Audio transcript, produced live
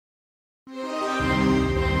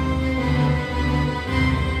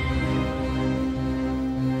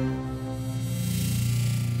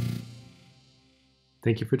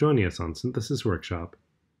Thank you for joining us on Synthesis Workshop.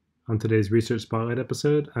 On today's Research Spotlight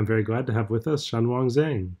episode, I'm very glad to have with us Xianhuang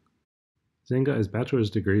Zeng. Zeng got his bachelor's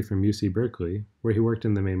degree from UC Berkeley, where he worked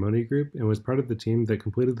in the Maimoni group and was part of the team that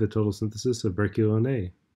completed the total synthesis of berkylone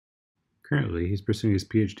A. Currently, he's pursuing his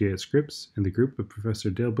PhD at Scripps in the group of Professor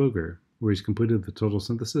Dale Boger, where he's completed the total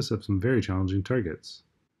synthesis of some very challenging targets.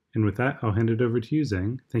 And with that, I'll hand it over to you,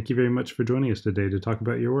 Zeng. Thank you very much for joining us today to talk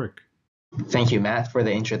about your work. Thank you, Matt, for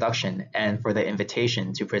the introduction and for the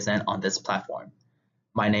invitation to present on this platform.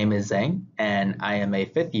 My name is Zeng, and I am a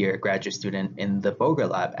fifth-year graduate student in the Boger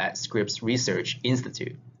Lab at Scripps Research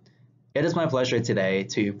Institute. It is my pleasure today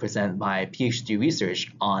to present my PhD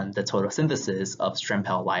research on the total synthesis of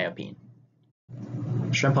strempeliopine.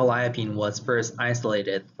 Strempeliopine was first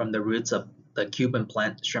isolated from the roots of the Cuban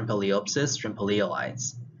plant Strempeliopsis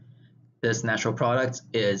strempeliolides. This natural product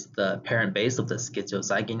is the parent base of the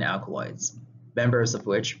schizozygein alkaloids, members of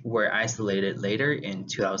which were isolated later in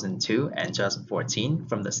 2002 and 2014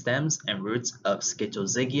 from the stems and roots of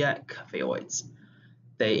Schizozygia cafeoids.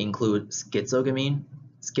 They include schizogamine,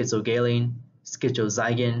 schizogallin,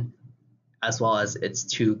 schizozygein, as well as its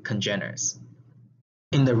two congeners.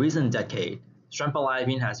 In the recent decade,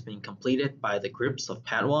 strempeliopine has been completed by the groups of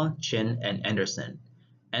Padwa, Chin, and Anderson,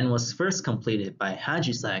 and was first completed by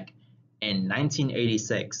Hajicek in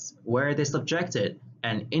 1986, where they subjected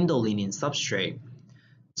an indolenin substrate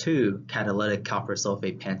to catalytic copper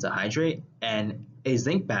sulfate pentahydrate and a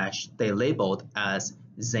zinc batch they labeled as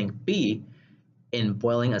zinc B in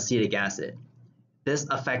boiling acetic acid. This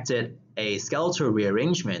affected a skeletal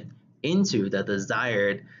rearrangement into the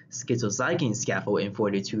desired schizozygein scaffold in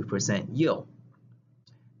 42% yield.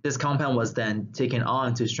 This compound was then taken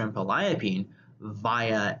on to strempeliopine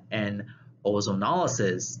via an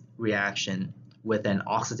ozonolysis reaction with an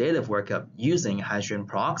oxidative workup using hydrogen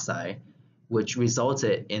peroxide, which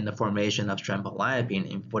resulted in the formation of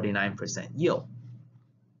strempeliopine in 49% yield.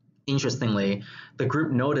 Interestingly, the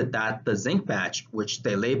group noted that the zinc batch, which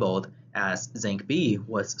they labeled as zinc B,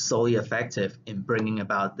 was solely effective in bringing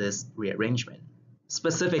about this rearrangement.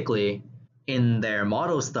 Specifically, in their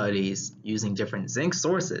model studies using different zinc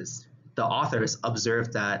sources, the authors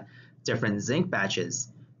observed that different zinc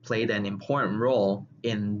batches played an important role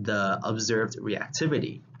in the observed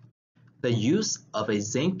reactivity. The use of a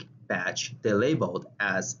zinc batch they labeled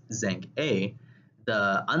as zinc A,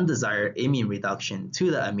 the undesired amine reduction to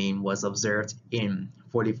the amine was observed in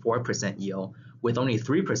 44% yield, with only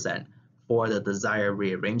 3% for the desired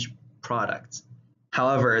rearranged product.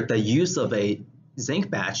 However, the use of a zinc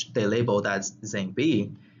batch they labeled as zinc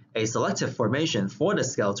B, a selective formation for the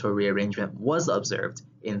skeletal rearrangement was observed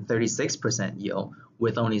in 36% yield,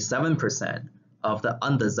 with only 7% of the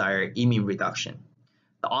undesired amine reduction.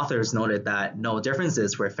 The authors noted that no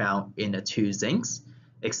differences were found in the two zincs,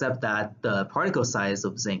 except that the particle size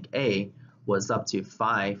of zinc A was up to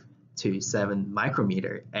 5 to 7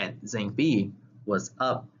 micrometer and zinc B was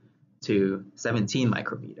up to 17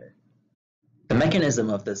 micrometer. The mechanism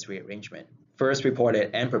of this rearrangement, first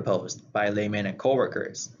reported and proposed by Lehman and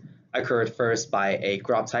coworkers, occurred first by a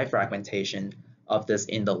Grobtype fragmentation of this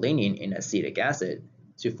indolenin in acetic acid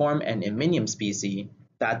to form an iminium species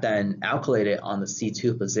that then alkylated on the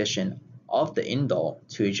C2 position of the indole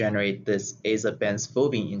to generate this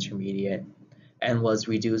azobenzphobine intermediate and was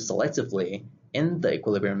reduced selectively in the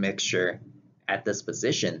equilibrium mixture at this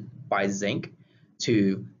position by zinc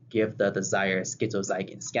to give the desired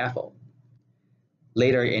schizozygein scaffold.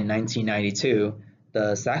 Later in 1992,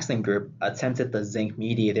 the Saxon group attempted the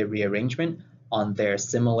zinc-mediated rearrangement on their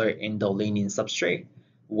similar indolenin substrate,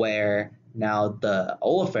 where now the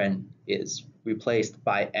olefin is replaced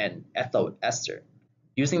by an ethyl ester.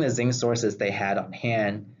 Using the zinc sources they had on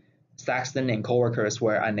hand, Saxton and coworkers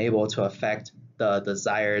were unable to affect the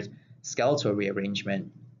desired skeletal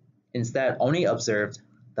rearrangement, instead only observed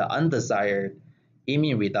the undesired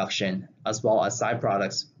amine reduction as well as side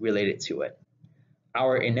products related to it.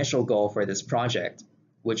 Our initial goal for this project,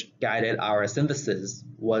 which guided our synthesis,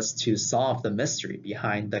 was to solve the mystery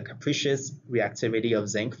behind the capricious reactivity of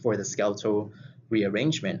zinc for the skeletal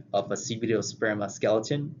rearrangement of a Cebidosperma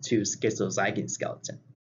skeleton to schizozygein skeleton.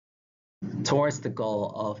 Towards the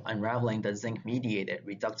goal of unraveling the zinc-mediated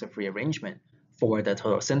reductive rearrangement for the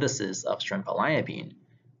total synthesis of strempeliopine,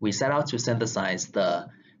 we set out to synthesize the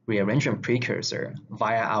rearrangement precursor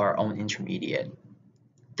via our own intermediate.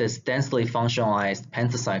 This densely functionalized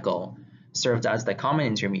pentacycle served as the common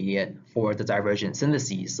intermediate for the divergent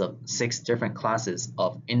syntheses of 6 different classes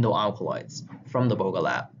of indoalkaloids from the Boger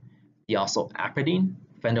Lab: diosylapridine,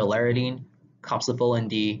 phenylaridine, copsipholin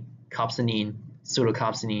D, copsinine,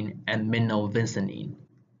 pseudocopsinine, and minovincinine.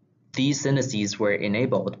 These syntheses were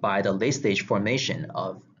enabled by the late-stage formation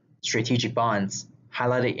of strategic bonds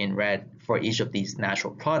highlighted in red for each of these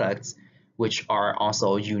natural products, which are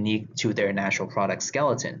also unique to their natural product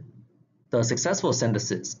skeleton. The successful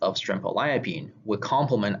synthesis of strempeliopine would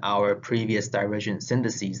complement our previous divergent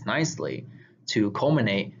syntheses nicely to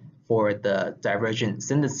culminate for the divergent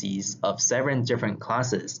syntheses of 7 different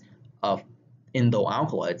classes of indole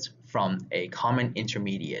alkaloids from a common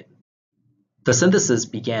intermediate. The synthesis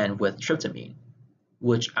began with tryptamine,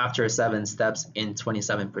 which after 7 steps in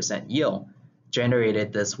 27% yield,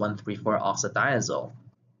 generated this 1,3,4-oxadiazole.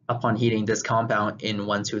 Upon heating this compound in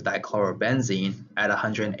 1,2-dichlorobenzene at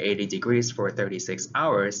 180 degrees for 36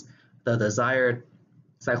 hours, the desired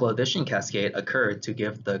cycloaddition cascade occurred to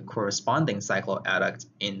give the corresponding cycloadduct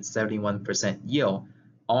in 71% yield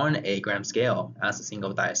on a gram scale as a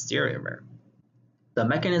single diastereomer. The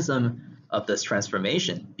mechanism of this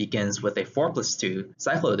transformation begins with a 4+2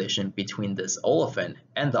 cycloaddition between this olefin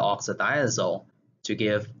and the oxadiazole to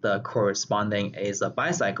give the corresponding aza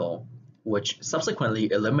bicycle, which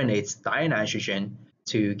subsequently eliminates dinitrogen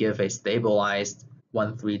to give a stabilized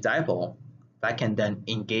 1,3-dipole that can then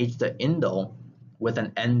engage the indole with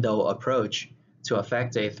an endo approach to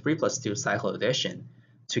affect a 3+2 cycloaddition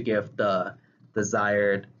to give the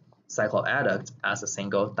desired cycloadduct as a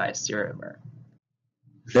single diastereomer.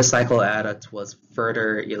 This cycloadduct was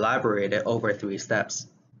further elaborated over 3 steps.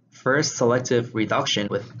 First, selective reduction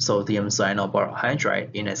with sodium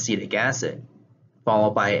cyanoborohydride in acetic acid,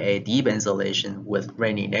 followed by a debenzylation with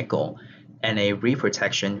Raney nickel, and a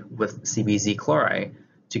reprotection with CBZ chloride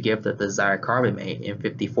to give the desired carbamate in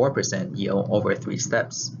 54% yield over 3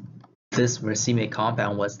 steps. This racemic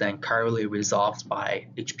compound was then chirally resolved by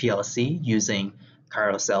HPLC using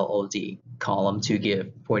chirocell OD column to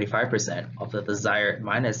give 45% of the desired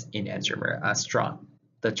minus enantiomer as strong.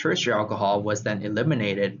 The tertiary alcohol was then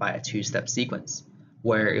eliminated by a 2-step sequence,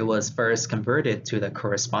 where it was first converted to the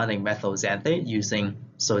corresponding methyl xanthate using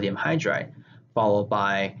sodium hydride, followed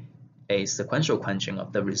by a sequential quenching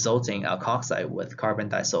of the resulting alkoxide with carbon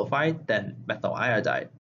disulfide, then methyl iodide.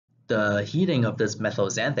 The heating of this methyl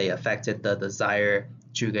xanthate affected the desired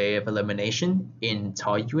Jugaev elimination in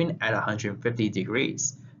toluene at 150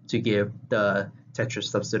 degrees to give the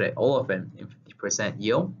tetrasubstituted olefin in 50%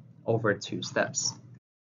 yield over 2 steps.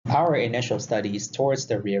 Our initial studies towards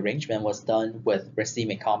the rearrangement was done with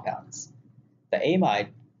racemic compounds. The amide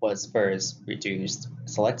was first reduced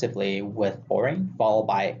selectively with boring, followed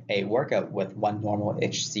by a workup with 1 normal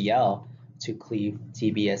HCl to cleave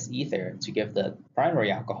TBS ether to give the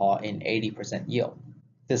primary alcohol in 80% yield.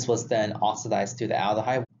 This was then oxidized to the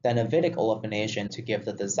aldehyde, then a Wittig olefination to give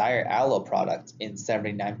the desired allo product in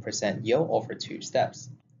 79% yield over 2 steps.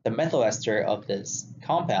 The methyl ester of this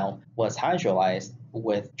compound was hydrolyzed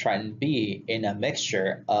with triton B in a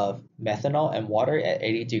mixture of methanol and water at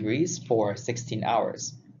 80 degrees for 16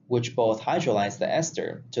 hours, which both hydrolyzed the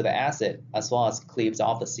ester to the acid as well as cleaves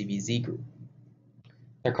off the CBZ group.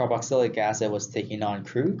 The carboxylic acid was taken on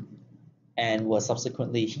crude and was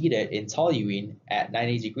subsequently heated in toluene at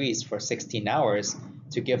 90 degrees for 16 hours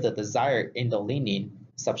to give the desired indolenine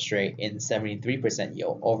substrate in 73%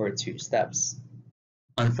 yield over 2 steps.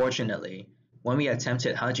 Unfortunately, when we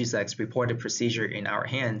attempted Hajicek's reported procedure in our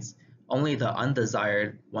hands, only the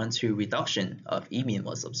undesired 1,2 reduction of imine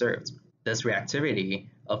was observed. This reactivity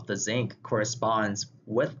of the zinc corresponds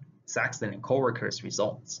with Saxton and coworkers'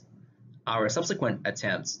 results. Our subsequent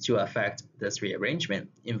attempts to affect this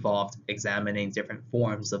rearrangement involved examining different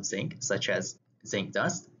forms of zinc, such as zinc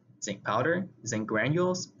dust, zinc powder, zinc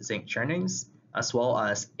granules, zinc churnings, as well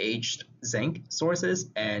as aged zinc sources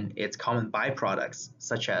and its common byproducts,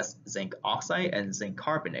 such as zinc oxide and zinc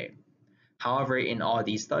carbonate. However, in all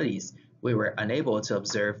these studies, we were unable to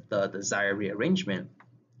observe the desired rearrangement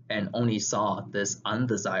and only saw this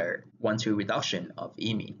undesired 1,2 reduction of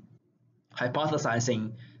imine.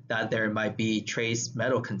 Hypothesizing that there might be trace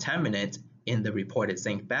metal contaminant in the reported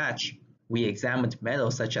zinc batch, we examined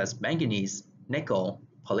metals such as manganese, nickel,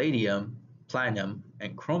 palladium, platinum,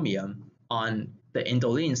 and chromium on the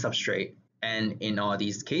indolenine substrate, and in all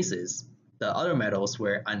these cases, the other metals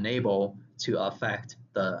were unable to affect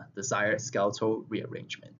the desired skeletal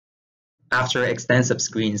rearrangement. After extensive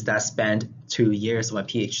screens that spanned 2 years of my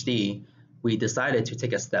PhD, we decided to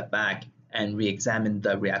take a step back and re-examine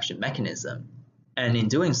the reaction mechanism. And in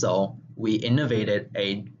doing so, we innovated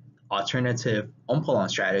an alternative ompolon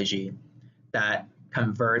strategy that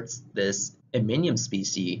converts this iminium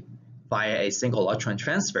species via a single electron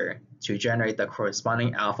transfer to generate the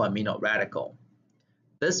corresponding alpha amino radical.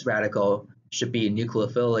 This radical should be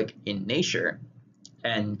nucleophilic in nature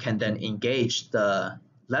and can then engage the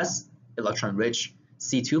less electron-rich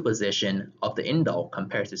C2 position of the indole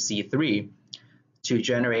compared to C3 to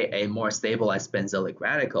generate a more stabilized benzylic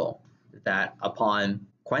radical that, upon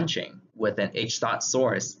quenching with an H dot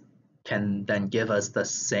source, can then give us the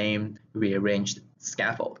same rearranged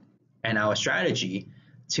scaffold. And our strategy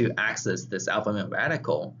to access this alpha amino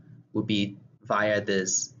radical would be via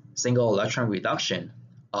this single electron reduction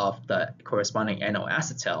of the corresponding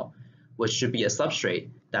N-acetal, which should be a substrate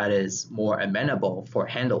that is more amenable for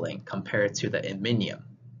handling compared to the iminium.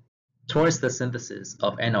 Towards the synthesis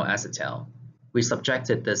of N-acetal, we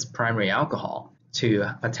subjected this primary alcohol to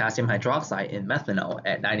potassium hydroxide in methanol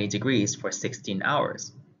at 90 degrees for 16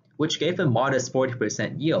 hours, which gave a modest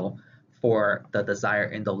 40% yield for the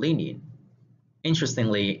desired indolenine.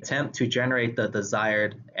 Interestingly, attempt to generate the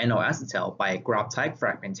desired N-acetal by Grop-type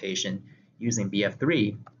fragmentation using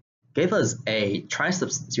BF3 gave us a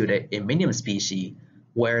tri-substituted iminium species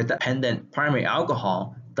where the dependent primary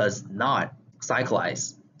alcohol does not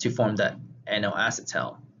cyclize to form the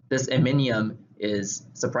N-acetal. This iminium is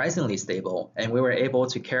surprisingly stable, and we were able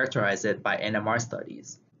to characterize it by NMR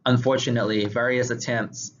studies. Unfortunately, various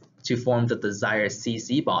attempts to form the desired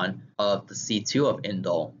CC bond of the C2 of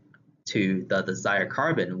indole to the desired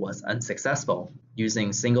carbon was unsuccessful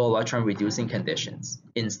using single electron reducing conditions.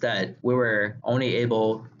 Instead, we were only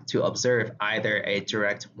able to observe either a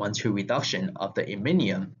direct 1,2 reduction of the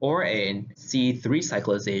iminium or a C3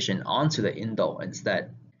 cyclization onto the indole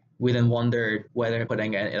instead. We then wondered whether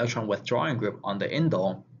putting an electron withdrawing group on the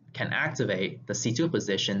indole can activate the C2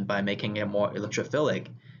 position by making it more electrophilic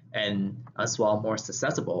and as well more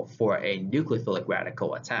susceptible for a nucleophilic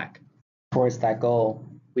radical attack. Towards that goal,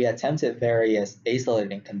 we attempted various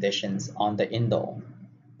acylating conditions on the indole,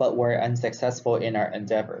 but were unsuccessful in our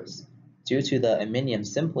endeavors due to the iminium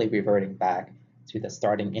simply reverting back to the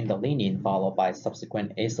starting indolenine followed by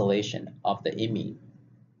subsequent acylation of the imine.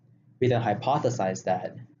 We then hypothesized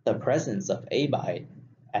that the presence of amide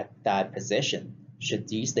at that position should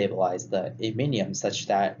destabilize the iminium such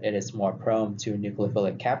that it is more prone to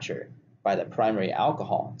nucleophilic capture by the primary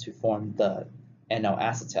alcohol to form the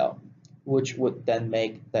N-acetal, which would then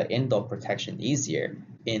make the indole protection easier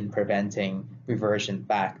in preventing reversion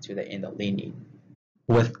back to the indolenine.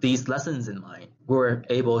 With these lessons in mind, we were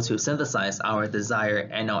able to synthesize our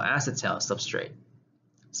desired N-acetal substrate.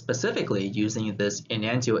 Specifically, using this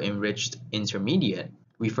enantiomer-enriched intermediate,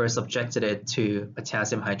 we first subjected it to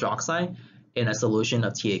potassium hydroxide in a solution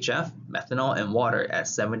of THF, methanol, and water at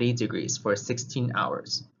 70 degrees for 16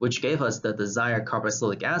 hours, which gave us the desired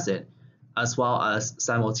carboxylic acid, as well as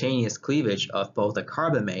simultaneous cleavage of both the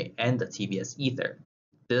carbamate and the TBS ether.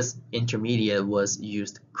 This intermediate was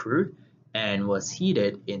used crude and was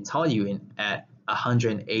heated in toluene at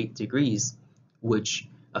 108 degrees, which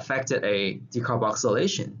affected a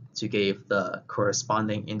decarboxylation to give the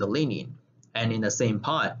corresponding indolenine, and in the same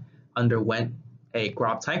pot underwent a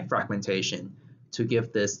Grop-type fragmentation to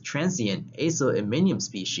give this transient acyl-iminium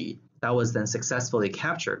species that was then successfully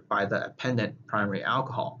captured by the appendant primary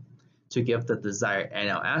alcohol to give the desired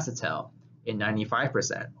N-acetal in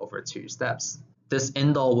 95% over 2 steps. This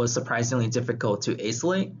indole was surprisingly difficult to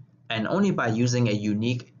acylate, and only by using a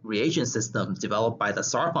unique reagent system developed by the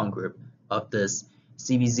Sarpong group of this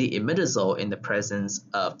CBZ imidazole in the presence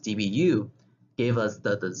of DBU gave us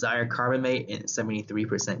the desired carbamate in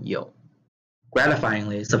 73% yield.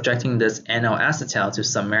 Gratifyingly, subjecting this N-acetal to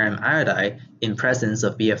samarium iodide in presence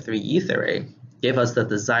of BF3 etherate gave us the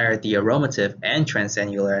desired dearomative and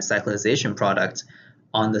transannular cyclization product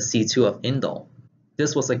on the C2 of indole.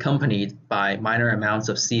 This was accompanied by minor amounts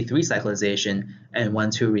of C3 cyclization and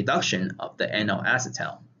 1,2 reduction of the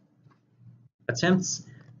N-acetal. Attempts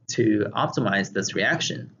to optimize this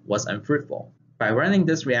reaction was unfruitful. By running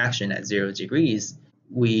this reaction at 0 degrees,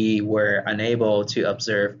 we were unable to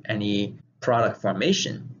observe any product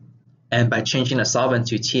formation. And by changing the solvent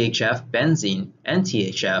to THF benzene and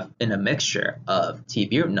THF in a mixture of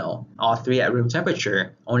T-butanol, all three at room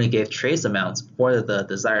temperature only gave trace amounts for the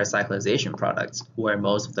desired cyclization products, where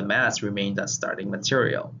most of the mass remained as starting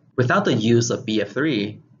material. Without the use of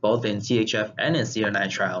BF3, both in THF and in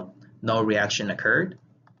acetonitrile, no reaction occurred.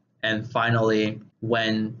 And finally,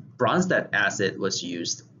 when Bronsted acid was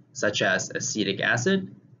used, such as acetic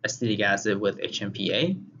acid with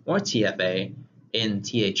HMPA, or TFA in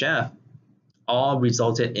THF, all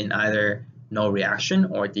resulted in either no reaction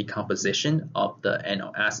or decomposition of the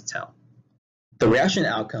N-acetal. The reaction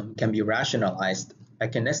outcome can be rationalized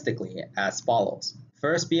mechanistically as follows.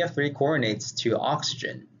 First, BF3 coordinates to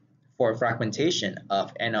oxygen for fragmentation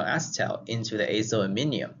of N-acetal into the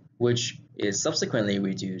acyl-iminium, which is subsequently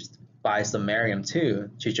reduced by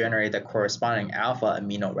samarium-2 to generate the corresponding alpha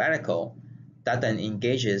amino radical that then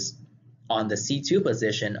engages on the C2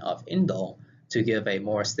 position of indole to give a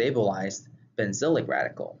more stabilized benzylic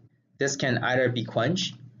radical. This can either be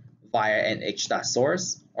quenched via an H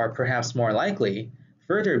source, or perhaps more likely,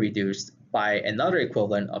 further reduced by another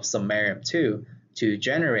equivalent of samarium-2 to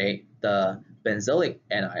generate the benzylic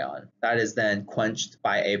anion that is then quenched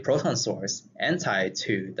by a proton source and tied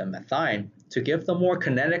to the methine to give the more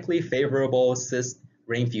kinetically favorable cis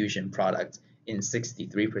ring fusion product in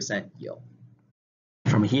 63% yield.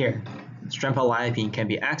 From here, strempeliopine can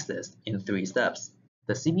be accessed in 3 steps.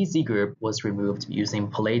 The CBZ group was removed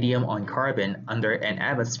using palladium on carbon under an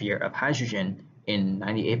atmosphere of hydrogen in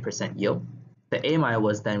 98% yield. The amide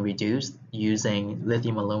was then reduced using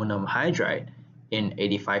lithium aluminum hydride in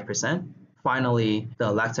 85%. Finally,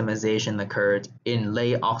 the lactamization occurred in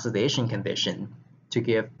late oxidation condition to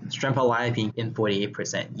give strempeliopine in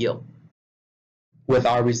 48% yield. With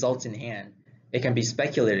our results in hand, it can be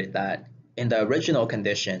speculated that in the original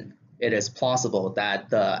condition, it is plausible that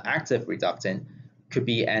the active reductant could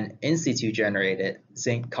be an in situ generated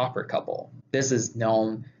zinc-copper couple. This is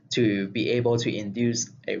known to be able to induce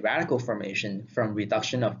a radical formation from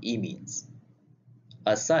reduction of imines.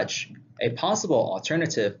 As such, a possible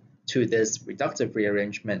alternative to this reductive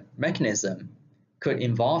rearrangement mechanism could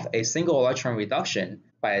involve a single electron reduction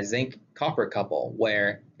by a zinc-copper couple,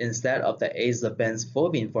 where instead of the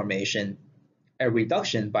azabenz-phobine formation, a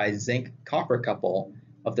reduction by zinc-copper couple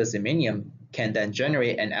of the ziminium can then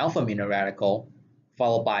generate an alpha-amino radical,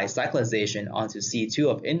 followed by cyclization onto C2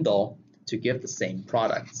 of indole to give the same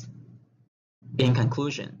product. In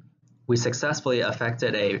conclusion, we successfully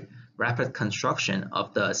effected a rapid construction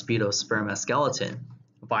of the spidosperma skeleton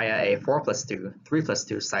via a 4+2,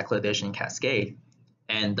 3+2 cyclidation cascade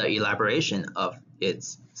and the elaboration of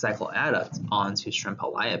its cycloadduct onto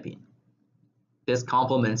strempeliopine. This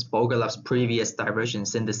complements Boger Lab's previous divergent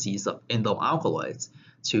syntheses of indole alkaloids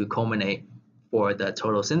to culminate for the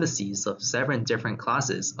total syntheses of 7 different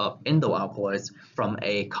classes of indole alkaloids from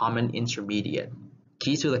a common intermediate.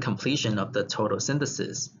 Key to the completion of the total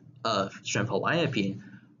synthesis of strempeliopine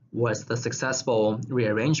was the successful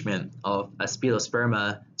rearrangement of a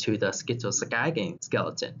spidosperma to the schizocygagging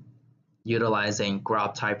skeleton, utilizing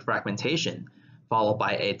Grab-type fragmentation, followed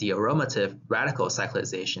by a dearomative radical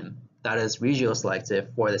cyclization that is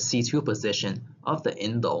regioselective for the C2 position of the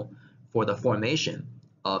indole for the formation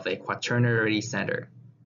of a quaternary center.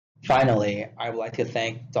 Finally, I would like to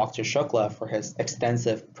thank Dr. Shukla for his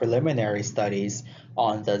extensive preliminary studies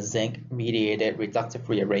on the zinc-mediated reductive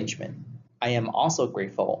rearrangement. I am also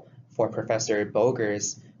grateful for Professor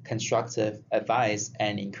Boger's constructive advice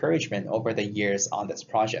and encouragement over the years on this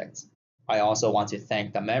project. I also want to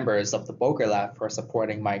thank the members of the Boger Lab for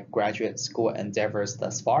supporting my graduate school endeavors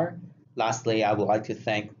thus far. Lastly, I would like to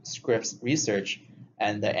thank Scripps Research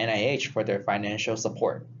and the NIH for their financial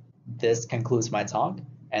support. This concludes my talk,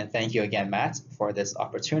 and thank you again, Matt, for this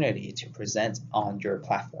opportunity to present on your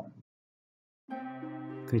platform.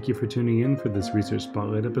 Thank you for tuning in for this Research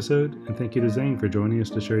Spotlight episode, and thank you to Zeng for joining us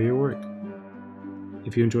to share your work.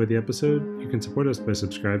 If you enjoyed the episode, you can support us by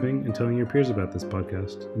subscribing and telling your peers about this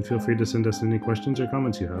podcast, and feel free to send us any questions or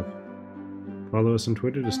comments you have. Follow us on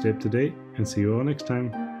Twitter to stay up to date, and see you all next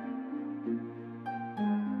time.